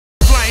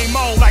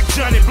flame on like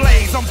Johnny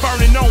Blaze. I'm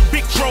burning on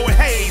big Tro and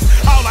Haze.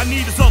 All I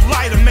need is a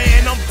lighter,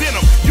 man. I'm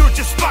Venom, you're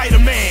just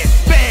Spider-Man.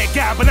 Bad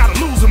guy, but not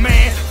a loser,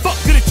 man. Fuck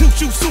good at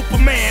you,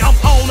 Superman. I'm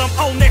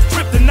on that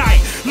trip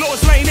tonight.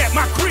 Lois Lane at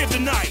my crib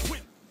tonight.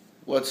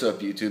 What's up,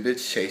 YouTube?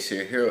 It's Chase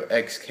here,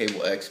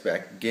 HEROxCablex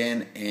back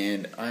again,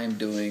 and I'm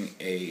doing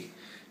a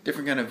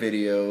different kind of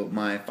video.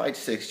 My fight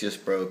sticks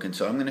just broke, and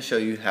so I'm going to show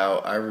you how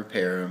I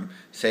repair them,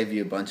 save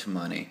you a bunch of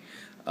money.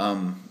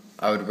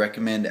 I would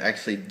recommend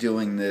actually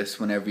doing this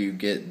whenever you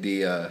get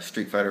the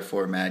Street Fighter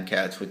 4 Mad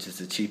Catz, which is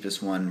the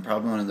cheapest one,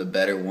 probably one of the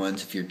better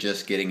ones if you're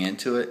just getting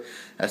into it.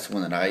 That's the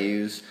one that I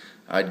use.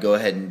 I'd go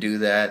ahead and do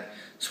that.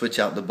 Switch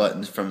out the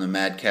buttons from the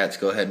Mad Catz.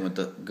 Go ahead with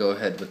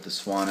the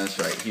Swanus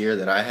right here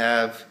that I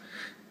have,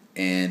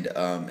 and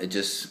it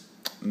just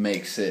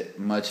makes it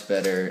much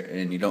better,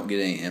 and you don't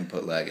get any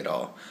input lag at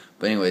all.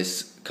 But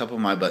anyways, a couple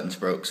of my buttons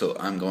broke, so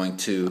I'm going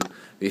to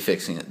be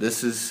fixing it.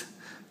 This is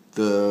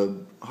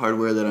the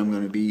hardware that I'm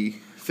going to be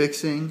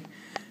fixing,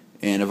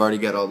 and I've already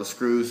got all the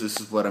screws.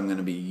 This is what I'm going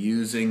to be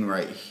using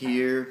right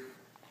here,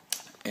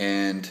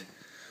 and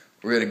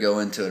we're going to go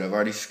into it. I've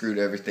already screwed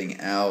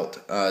everything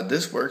out.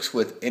 This works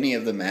with any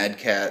of the Mad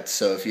Catz,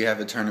 so if you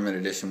have a Tournament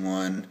Edition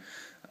one,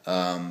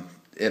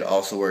 it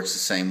also works the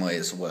same way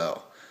as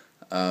well.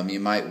 You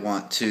might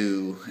want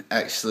to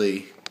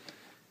actually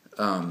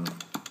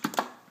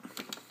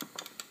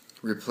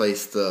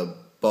replace the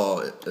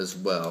ball as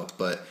well,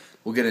 but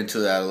we'll get into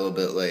that a little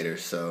bit later.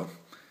 So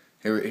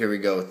here we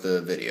go with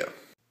the video.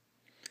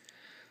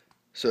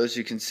 So as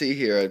you can see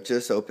here, I've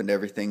just opened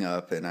everything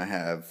up, and I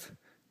have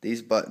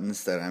these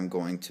buttons that I'm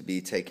going to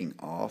be taking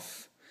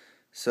off.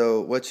 So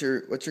what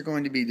you're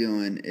going to be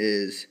doing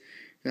is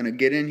you're going to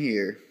get in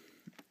here,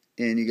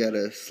 and you got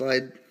to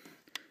slide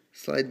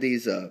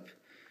these up.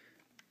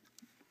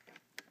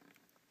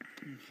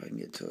 If I can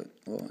get to it.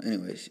 Well,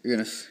 anyways,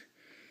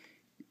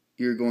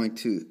 you're going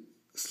to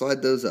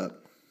slide those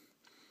up,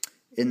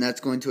 and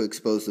that's going to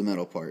expose the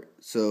metal part.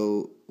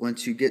 So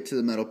once you get to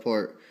the metal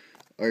part,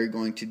 all you're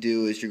going to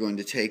do is you're going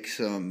to take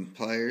some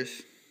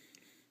pliers,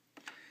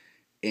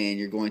 and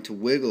you're going to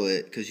wiggle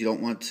it, because you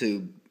don't want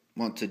to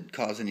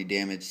cause any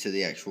damage to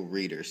the actual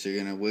reader. So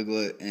you're going to wiggle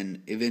it,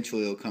 and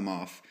eventually it'll come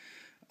off.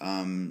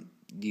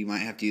 You might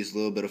have to use a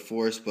little bit of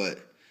force, but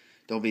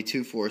don't be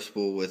too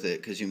forceful with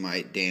it, because you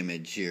might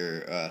damage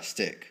your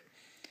stick.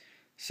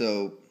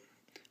 So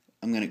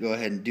I'm going to go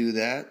ahead and do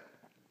that,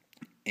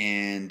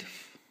 and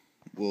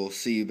we'll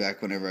see you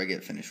back whenever I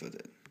get finished with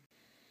it.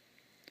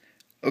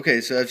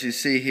 Okay, so as you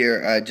see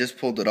here, I just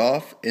pulled it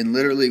off, and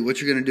literally what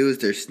you're going to do is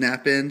there's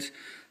snap ends,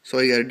 so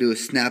all you got to do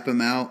is snap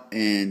them out,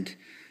 and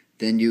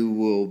then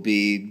you'll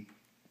be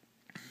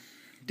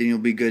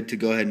good to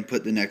go ahead and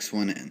put the next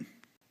one in.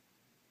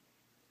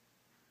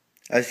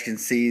 As you can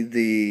see,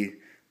 the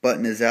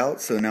button is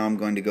out, so now I'm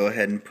going to go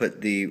ahead and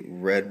put the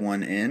red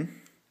one in.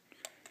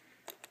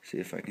 See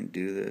if I can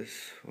do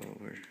this while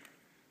we're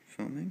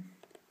filming.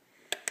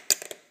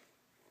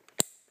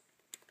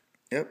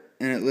 Yep,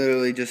 and it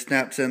literally just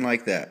snaps in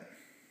like that.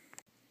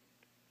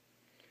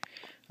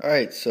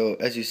 Alright, so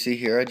as you see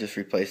here, I just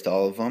replaced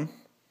all of them.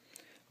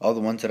 All the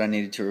ones that I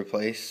needed to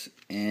replace,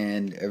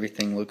 and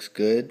everything looks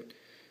good.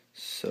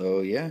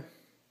 So yeah.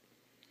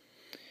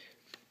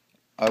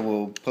 I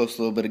will post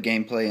a little bit of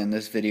gameplay in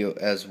this video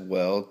as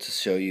well to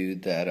show you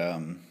that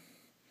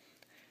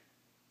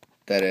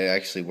that it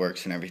actually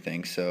works and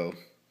everything. So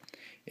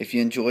if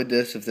you enjoyed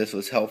this, if this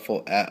was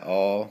helpful at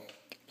all,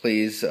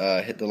 please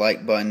hit the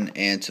like button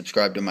and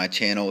subscribe to my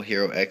channel,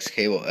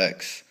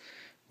 HEROxCablex.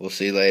 We'll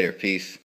see you later. Peace.